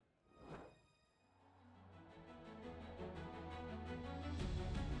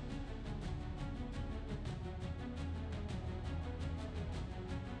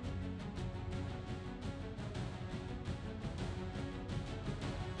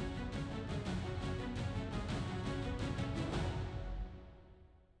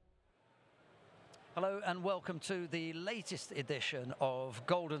Hello and welcome to the latest edition of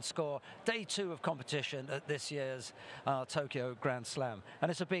Golden Score, day 2 of competition at this year's Tokyo Grand Slam. And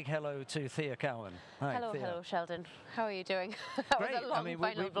it's a big hello to Thea Cowan. Hi, hello, Thea. hello, Sheldon. How are you doing? That Great. was a long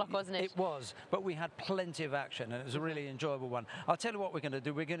final block, wasn't it? It was, but we had plenty of action and it was a really enjoyable one. I'll tell you what we're going to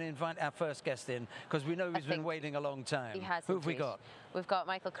do. We're going to invite our first guest in because we know he's been waiting a long time. He has. Who have we got? We've got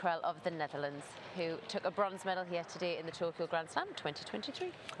Michael Krell of the Netherlands, who took a bronze medal here today in the Tokyo Grand Slam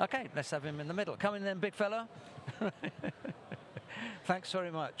 2023. Okay, let's have him in the middle. Come in then, big fella. Thanks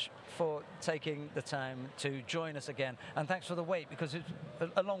very much for taking the time to join us again, and thanks for the wait, because it's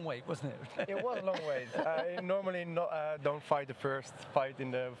a long wait, wasn't it? It was a long wait. I normally don't fight the first fight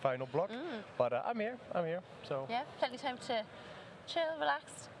in the final block, but I'm here. So yeah, plenty of time to chill,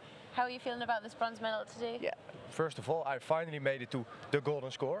 relax. How are you feeling about this bronze medal today? yeah. First of all, I finally made it to the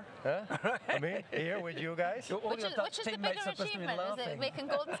golden score. Huh? I mean, here with you guys. Which is the bigger achievement? Is it making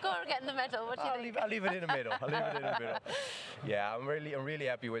golden score or getting the medal? What do you think? I'll leave it in the middle. Yeah, I'm really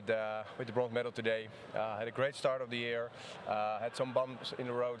happy with the bronze medal today. Had a great start of the year. Had some bumps in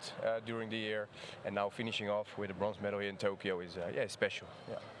the road during the year, and now finishing off with a bronze medal here in Tokyo is special.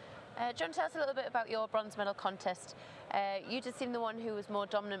 Yeah. Do you want to tell us a little bit about your bronze medal contest? You just seemed the one who was more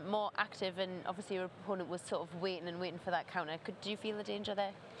dominant, more active, and obviously your opponent was sort of waiting for that counter. Do you feel the danger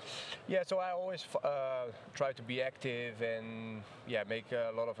there? Yeah, so I always try to be active and make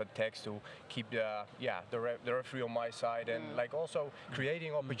a lot of attacks to keep the referee on my side, and like also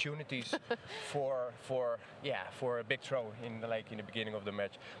creating opportunities for a big throw in the beginning of the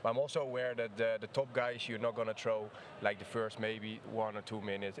match. But I'm also aware that the top guys, you're not gonna throw like the first maybe 1 or 2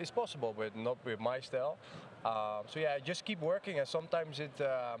 minutes. It's possible, but not with my style. So yeah, just keep working, and sometimes you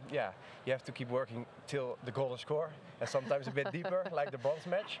have to keep working till the golden score, and sometimes a bit deeper, like the bronze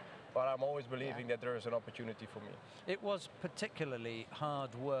match. But I'm always believing that there is an opportunity for me. It was particularly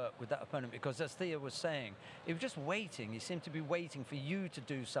hard work with that opponent because, as Thea was saying, he was just waiting. He seemed to be waiting for you to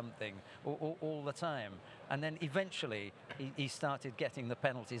do something all the time. And then eventually he started getting the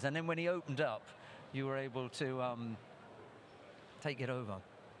penalties. And then when he opened up, you were able to take it over.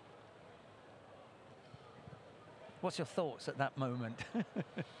 What's your thoughts at that moment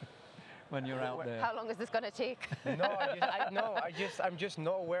when you're out there? How long is this going to take? I'm just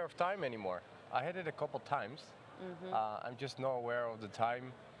not aware of time anymore. I had it a couple times. I'm just not aware of the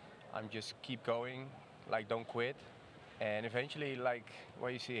time. I'm just keep going, don't quit. And eventually, like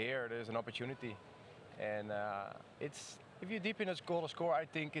what you see here, there's an opportunity. And if you're deep in a golden score, I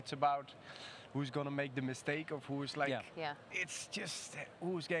think it's about who's going to make the mistake of who's it's just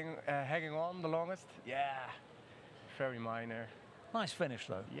who's hanging on the longest. Yeah. Very minor. Nice finish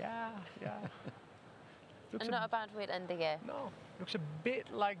though. Yeah. And not a bad way to end the year. No, looks a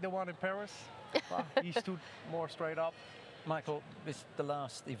bit like the one in Paris. Well, he stood more straight up. Michael, this is the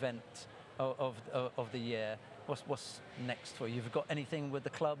last event of the year. What's next for you? Have you got anything with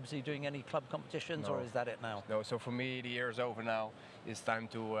the clubs? Are you doing any club competitions, or is that it now? No. So for me, the year is over now. It's time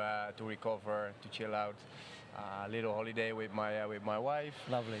to recover, to chill out. A little holiday with my wife.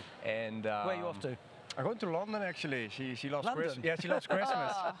 Lovely. And where are you off to? I'm going to London actually. She loves London? Christmas. Yeah, she loves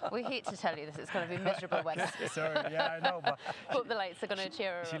Christmas. Oh, we hate to tell you this. It's going to be miserable weather. Sorry, yeah, I know. But hope the lights are going to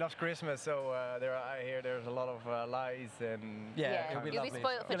cheer her She up. loves Christmas, so I hear there's a lot of lights and it'll be you'll lovely. be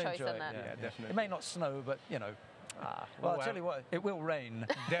spoiled for choice on that. Yeah, definitely. It may not snow, but you know. Well, I'll tell you what, it will rain.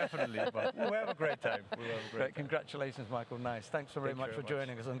 Definitely, but we'll have a great time. Great. Congratulations, Michael. Nice. Thanks very much for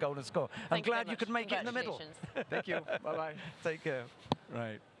joining us on Golden Score. I'm glad you could make it in the middle. Thank you. Bye-bye. Take care.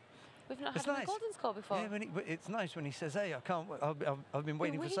 Right. We've not had a golden score before. Yeah, but it's nice when he says, "Hey, I can't. I've been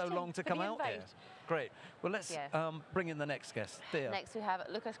waiting for so long to come out here." Great. Well, let's bring in the next guest. Thea. Next, we have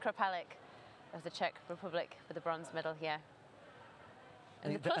Lukas Kropalik of the Czech Republic for the bronze medal here.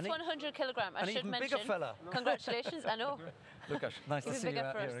 And the plus 100 kilogram, I should mention. Bigger fella. Congratulations, I know. Lukas, nice to see you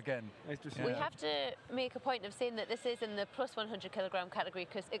out here again. Nice to see you. We have to make a point of saying that this is in the plus 100 kilogram category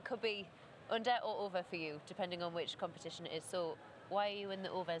because it could be under or over for you, depending on which competition it is. So, why are you in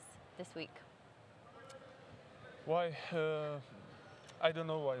the overs this week? Why? I don't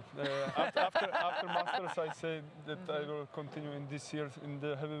know why. After Masters, I say that I will continue in this year in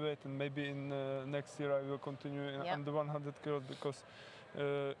the heavyweight, and maybe in next year I will continue on the 100 kilos because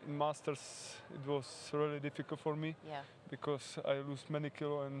in Masters it was really difficult for me because I lose many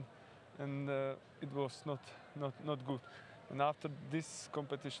kilos and it was not good. And after this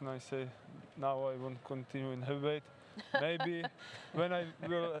competition, I say now I want to continue in heavyweight. Maybe when I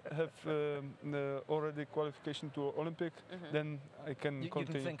will have already qualification to Olympic, then I can continue. You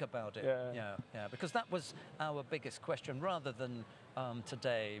can think about it. Yeah. Because that was our biggest question. Rather than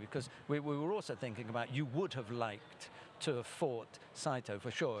today? Because we were also thinking about you would have liked to have fought Saito for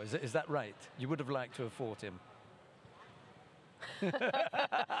sure. Is that right? You would have liked to have fought him.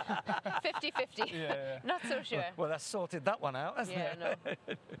 50-50. Yeah. Not so sure. Well, that's sorted that one out, hasn't Yeah, it? no.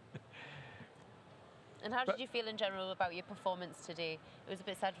 And how did you feel in general about your performance today? It was a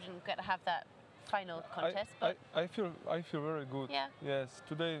bit sad we didn't get to have that final contest, but I feel very good. Yeah. Yes,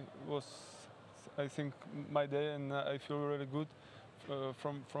 today was, I think, my day, and I feel really good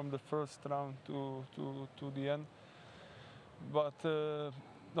from the first round to the end. But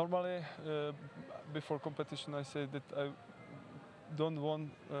normally, before competition, I say that I don't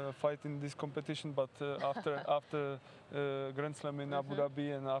want fight in this competition, but after Grand Slam in Abu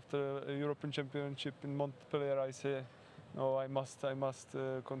Dhabi and after a European Championship in Montpellier, I say, no, I must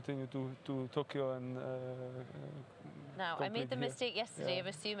continue to Tokyo and. Now, I made the mistake yesterday of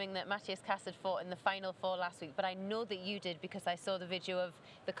assuming that Matthias Kass had fought in the final 4 last week, but I know that you did because I saw the video of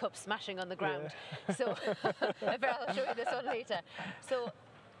the cup smashing on the ground. Yeah. So I'll show you this one later. So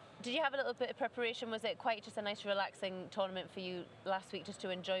did you have a little bit of preparation? Was it quite just a nice relaxing tournament for you last week just to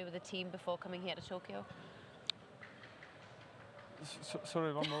enjoy with the team before coming here to Tokyo?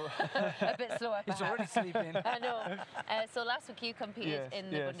 Sorry, one more. A bit slower, perhaps. He's already sleeping. I know. So last week you competed in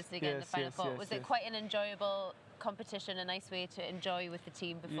the Bundesliga in the final four. Was it quite an enjoyable competition, a nice way to enjoy with the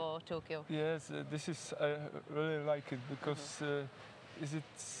team before Tokyo? Yes, this is, I really like it because is it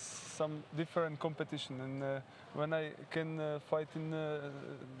some different competition, and when I can fight in,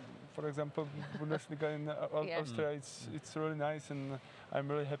 for example, Bundesliga in Austria, it's really nice, and I'm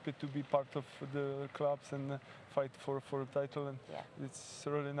really happy to be part of the clubs and fight for a title, and it's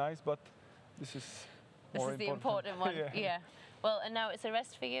really nice. But this is more the important one. Yeah. Well, and now it's a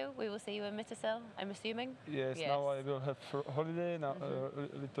rest for you. We will see you in Mittersill, I'm assuming. Yes. Now I will have holiday, now a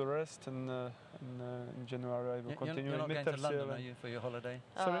little rest, and in January I will continue. You're not in going to London, and are you, for your holiday?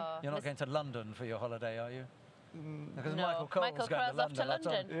 Sorry? You're not going to London for your holiday, are you? Because no. Michael Cole's going off to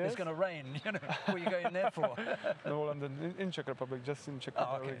London. It's going to rain. You know, what are you going there for? No, London, in Czech Republic, just in Czech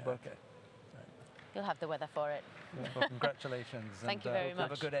Republic. But you'll have the weather for it. Yeah. Well, congratulations. Thank you very much.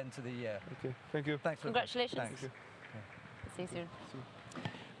 Have a good end to the year. Okay, thank you. Thanks. Congratulations. Thanks. See you soon.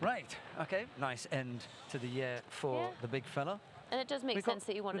 Right, okay, nice end to the year for the big fella. And it does make sense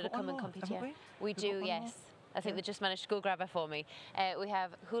that you wanted to come and compete here. We do, yes. I think they just managed to go grab her for me. We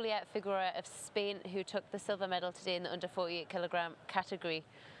have Juliet Figueroa of Spain, who took the silver medal today in the under 48 kilogram category.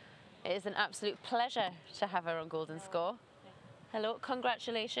 It is an absolute pleasure to have her on Golden Score. Hello,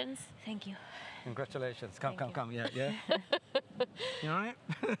 congratulations. Thank you. Congratulations. Come. Yeah. You all right?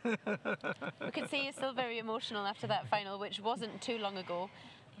 We can see you're still very emotional after that final, which wasn't too long ago,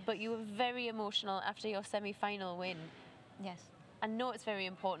 but you were very emotional after your semi-final win. Yes. I know it's very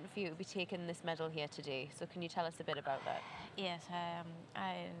important for you to be taking this medal here today, so can you tell us a bit about that? Yes,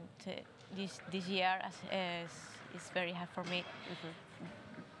 this year is very hard for me.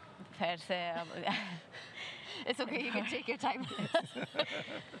 First, it's okay, you can take your time.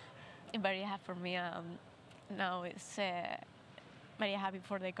 Very hard for me. Now it's very happy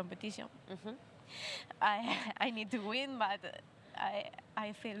for the competition. I need to win, but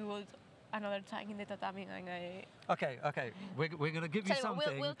I feel good another time in the tatami, and Okay. We're going to give you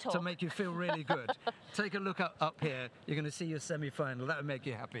something we'll to make you feel really good. Take a look up here. You're going to see your semi-final. That will make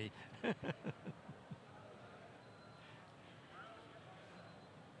you happy.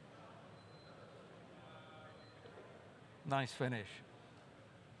 Nice finish.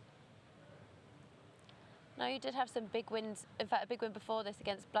 Now, you did have some big wins, in fact a big win before this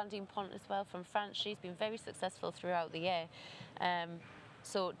against Blandine Pont as well from France. She's been very successful throughout the year.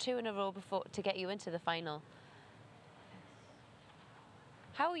 So 2 in a row before to get you into the final.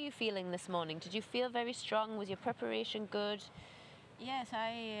 How are you feeling this morning? Did you feel very strong? Was your preparation good? Yes,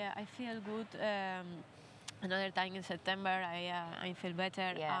 I feel good. Another time in September I feel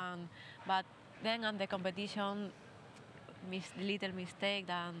better. Yeah. But then on the competition, little mistake,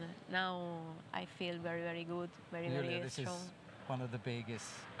 and now I feel very good, very this strong. Is one of the biggest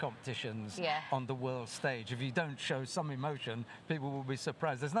competitions Yeah. on the world stage. If you don't show some emotion, people will be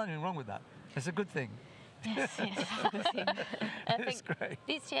surprised. There's nothing wrong with that. It's a good thing. Yes. I think It's great.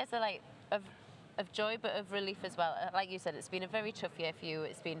 these tears are like of joy, but of relief as well. Like you said, it's been a very tough year for you.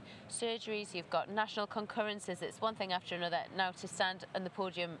 It's been surgeries, you've got national concurrences. It's one thing after another. Now to stand on the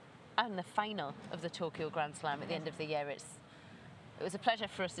podium and the final of the Tokyo Grand Slam at the end of the year, it was a pleasure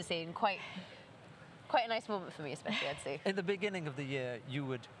for us to see, and quite a nice moment for me, especially, I'd say. In the beginning of the year, you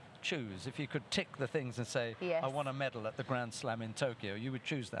would choose, if you could tick the things and say, yes, I want a medal at the Grand Slam in Tokyo, you would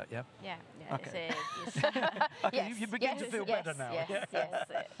choose that, yeah? Yeah. Okay. Yes. Okay, you begin to feel better now.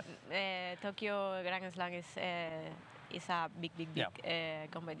 Yes. Tokyo Grand Slam is it's a big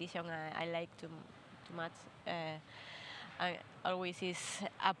competition. I like too much. I always is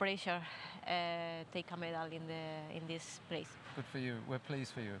a pressure take a medal in this place. Good for you. We're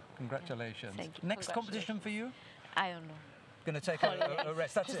pleased for you. Congratulations. Thank you. Next competition for you? I don't know. Going to take a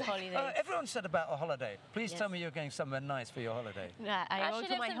rest. That's it. Holidays. Everyone said about a holiday. Please tell me you're going somewhere nice for your holiday. I go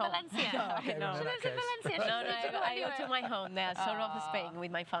to my home. Valencia. No, She lives in Valencia. no, I go to my home, the south of Spain,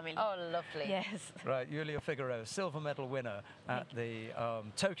 with my family. Oh, lovely. Yes. Right, Julia Figueroa, silver medal winner at the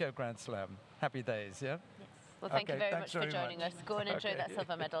Tokyo Grand Slam. Happy days, yeah? Yes. Well, thank you very much for very joining us. Go and enjoy that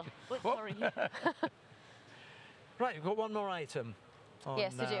silver medal. Sorry. Right, we've got one more item.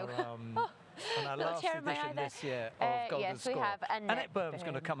 Yes, we do. On our last edition this year of Golden yes, Score. we have Annette Berm's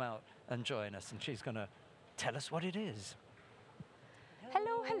going to come out and join us, and she's going to tell us what it is.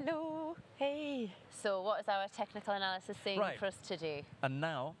 Hello, hello. Hey. So what is our technical analysis saying for us today? And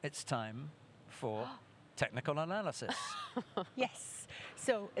now it's time for technical analysis. Yes.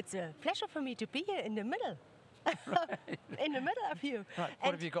 So it's a pleasure for me to be here in the middle. In the middle of you. Right,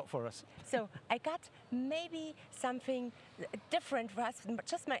 what have you got for us? So I got maybe something different for us,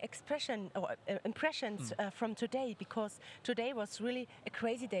 just my expression or impressions from today, because today was really a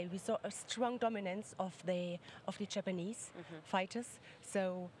crazy day. We saw a strong dominance of the Japanese fighters.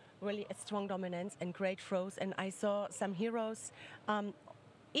 So really a strong dominance and great throws. And I saw some heroes.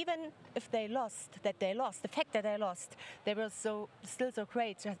 Even if they lost, the fact that they lost, they were still so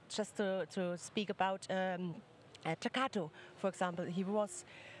great. Just to speak about Takato, for example, he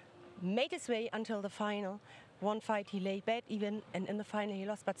made his way until the final. One fight he lay bad even, and in the final he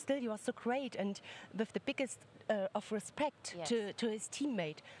lost, but still he was so great and with the biggest of respect to his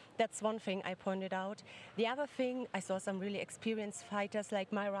teammate. That's one thing I pointed out. The other thing, I saw some really experienced fighters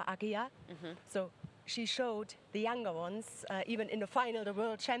like Myra Agia. So she showed the younger ones, even in the final, the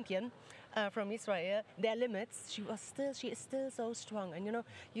world champion from Israel, their limits. She is still so strong. And you know,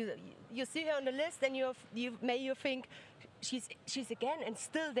 you see her on the list, and you think she's again and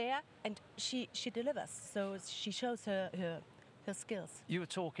still there, and she delivers. So she shows her skills. You were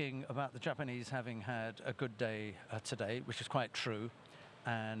talking about the Japanese having had a good day today, which is quite true.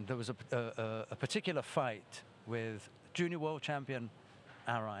 And there was a particular fight with junior world champion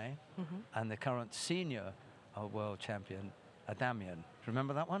Arai and the current senior world champion Adamian. Do you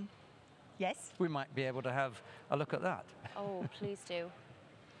remember that one? Yes. We might be able to have a look at that. Oh, please do.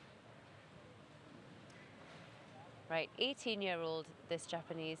 Right, 18-year-old, this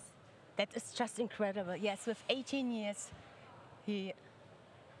Japanese. That is just incredible. Yes, with 18 years, he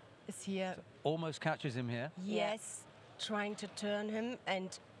is here. So almost catches him here. Yes, trying to turn him,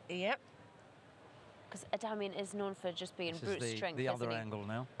 and because Adamian is known for just being brute strength, the other angle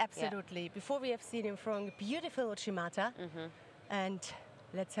now. Absolutely. Before we have seen him throwing a beautiful Uchimata, and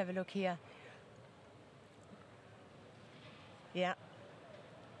let's have a look here. Yeah.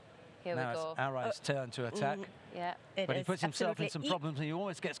 Here now we go. It's Arai's turn to attack. Yeah. But he puts himself in some problems, and he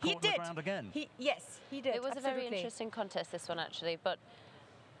always gets caught on the ground again. Yes, he did. It was a very interesting contest, this one, actually. But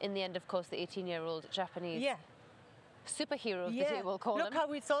in the end, of course, the 18-year-old Japanese superhero, as they will call him. Look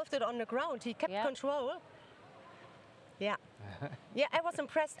how he solved it on the ground. He kept control. Yeah. Yeah, I was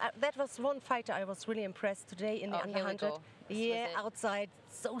impressed. That was one fighter I was really impressed today in the under 100. Yeah, outside,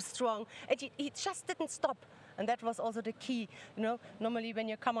 so strong. And he just didn't stop. And that was also the key. You know, normally when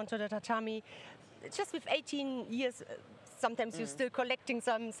you come onto the tatami, just with 18 years, sometimes you're still collecting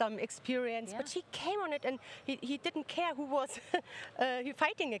some experience. But he came on it, and he didn't care who was he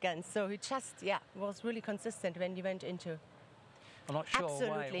fighting against. So he just, was really consistent when he went into. I'm not sure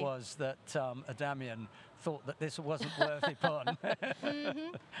why it was that Adamian thought that this wasn't worthy pun.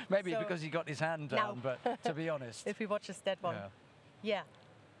 Maybe because he got his hand down, but to be honest. If he watches that one.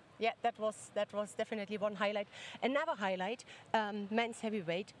 Yeah, that was definitely one highlight. Another highlight, men's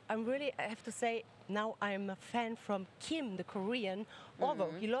heavyweight. I have to say, now I'm a fan from Kim, the Korean,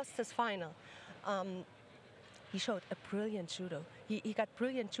 although he lost his final. He showed a brilliant judo. He got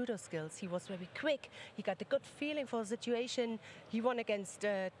brilliant judo skills. He was very quick. He got a good feeling for the situation. He won against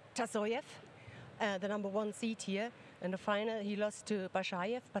Tasoyev, the #1 seed here. In the final, he lost to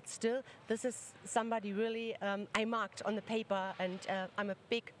Bashayev, but still, this is somebody really I marked on the paper, and I'm a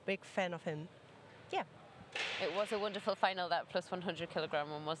big, big fan of him. Yeah. It was a wonderful final, that plus 100 kilogram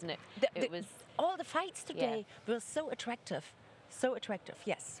one, wasn't it? It was. All the fights today were so attractive. So attractive,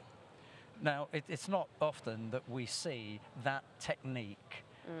 yes. Now, it's not often that we see that technique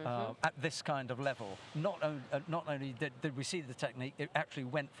at this kind of level. Not only did we see the technique, it actually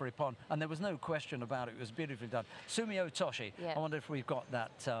went for Ippon, and there was no question about it. It was beautifully done. Sumio Toshi, I wonder if we've got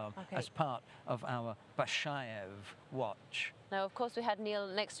that as part of our Bashayev watch. Now, of course, we had Neil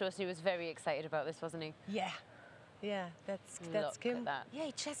next to us, and he was very excited about this, wasn't he? Yeah. Yeah, that's Look Kim. at that.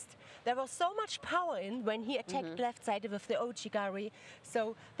 Yeah, there was so much power in when he attacked left side with the Ochigari,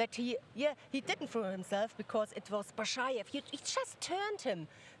 so that he didn't throw himself because it was Bashayev. He just turned him.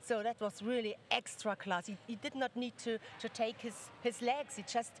 So that was really extra class. He did not need to take his legs. He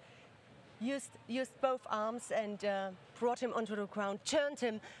just used both arms and brought him onto the ground, turned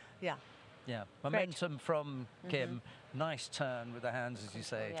him. Yeah. Yeah, momentum from Kim. Nice turn with the hands, as you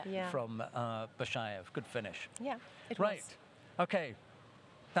say, from Bashayev. Good finish. Yeah, it right. was. Okay,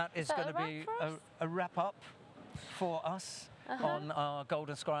 that is that going to be a wrap-up for us on our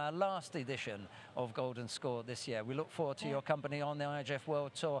Golden Score, our last edition of Golden Score this year. We look forward to your company on the IJF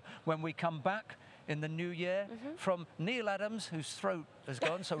World Tour when we come back in the new year. From Neil Adams, whose throat has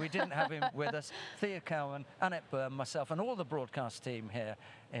gone, so we didn't have him with us, Thea Cowan, Annette Byrne, myself, and all the broadcast team here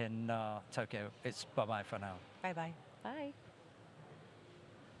in Tokyo. It's bye-bye for now. Bye-bye. Bye.